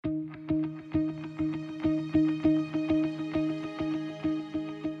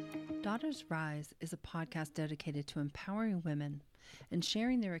Daughters Rise is a podcast dedicated to empowering women and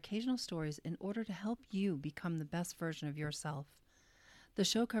sharing their occasional stories in order to help you become the best version of yourself. The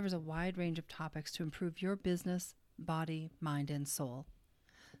show covers a wide range of topics to improve your business, body, mind, and soul.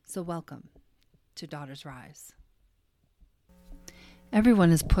 So welcome to Daughters Rise.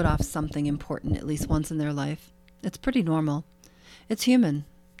 Everyone has put off something important at least once in their life. It's pretty normal. It's human.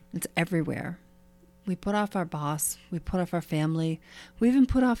 It's everywhere. We put off our boss, we put off our family, we even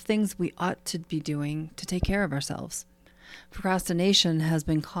put off things we ought to be doing to take care of ourselves. Procrastination has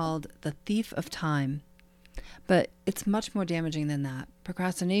been called the thief of time, but it's much more damaging than that.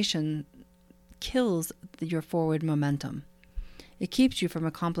 Procrastination kills your forward momentum. It keeps you from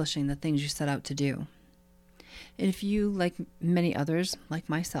accomplishing the things you set out to do. And if you, like many others, like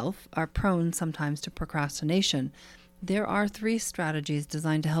myself, are prone sometimes to procrastination, there are 3 strategies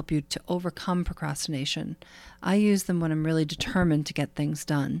designed to help you to overcome procrastination. I use them when I'm really determined to get things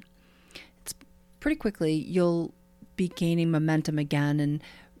done. It's pretty quickly, you'll be gaining momentum again and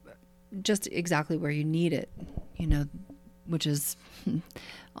just exactly where you need it, which is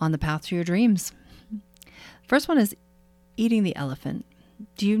on the path to your dreams. First one is eating the elephant.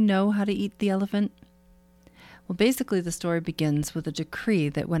 Do you know how to eat the elephant? Well, basically, the story begins with a decree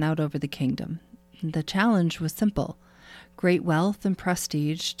that went out over the kingdom. The challenge was simple: great wealth and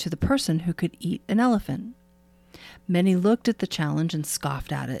prestige to the person who could eat an elephant. Many looked at the challenge and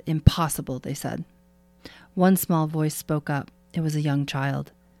scoffed at it. Impossible, they said. One small voice spoke up. It was a young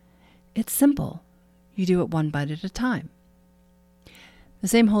child. It's simple. You do it one bite at a time. The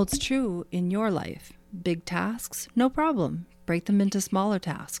same holds true in your life. Big tasks? No problem. Break them into smaller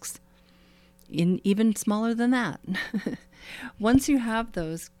tasks. Even smaller than that. Once you have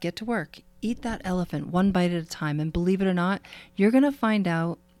those, get to work. Eat that elephant one bite at a time, and believe it or not, you're going to find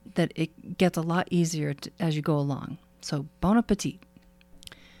out that it gets a lot easier as you go along. So bon appetit.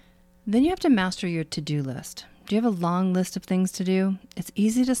 Then you have to master your to-do list. Do you have a long list of things to do? It's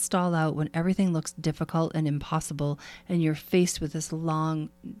easy to stall out when everything looks difficult and impossible and you're faced with this long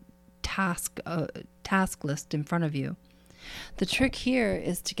task list in front of you. The trick here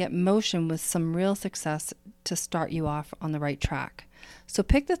is to get motion with some real success to start you off on the right track. So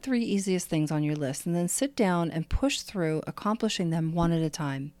pick the 3 easiest things on your list and then sit down and push through accomplishing them one at a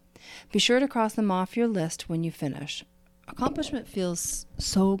time. Be sure to cross them off your list when you finish. Accomplishment feels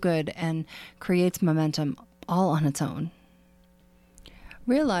so good and creates momentum all on its own.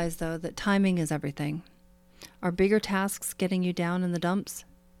 Realize, though, that timing is everything. Are bigger tasks getting you down in the dumps?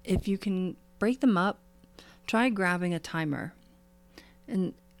 If you can break them up, try grabbing a timer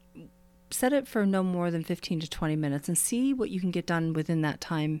and set it for no more than 15 to 20 minutes and see what you can get done within that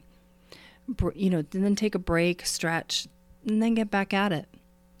time. And then take a break, stretch, and then get back at it.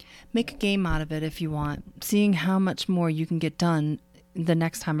 Make a game out of it if you want, seeing how much more you can get done the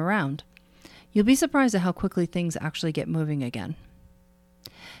next time around. You'll be surprised at how quickly things actually get moving again.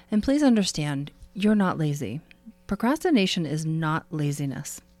 And please understand, you're not lazy. Procrastination is not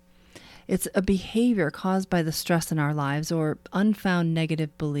laziness. It's a behavior caused by the stress in our lives or unfound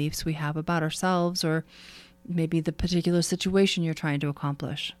negative beliefs we have about ourselves or maybe the particular situation you're trying to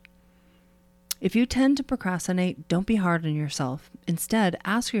accomplish. If you tend to procrastinate, don't be hard on yourself. Instead,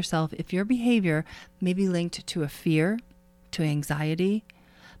 ask yourself if your behavior may be linked to a fear, to anxiety,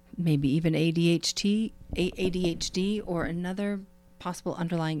 maybe even ADHD, or another possible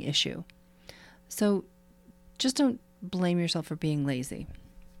underlying issue. So just don't blame yourself for being lazy.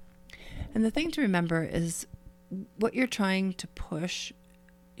 And the thing to remember is what you're trying to push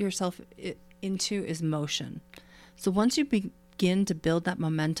yourself into is motion. So once you begin to build that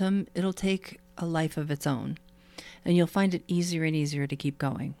momentum, it'll take a life of its own. And you'll find it easier and easier to keep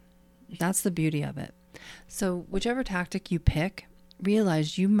going. That's the beauty of it. So whichever tactic you pick,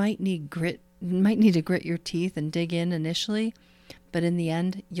 realize you might need to grit your teeth and dig in initially, but in the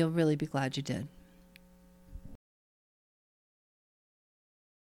end, you'll really be glad you did.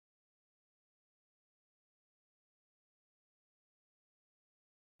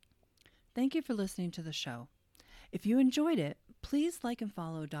 Thank you for listening to the show. If you enjoyed it, please like and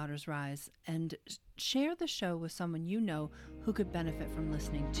follow Daughters Rise and share the show with someone you know who could benefit from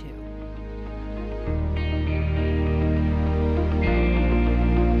listening too.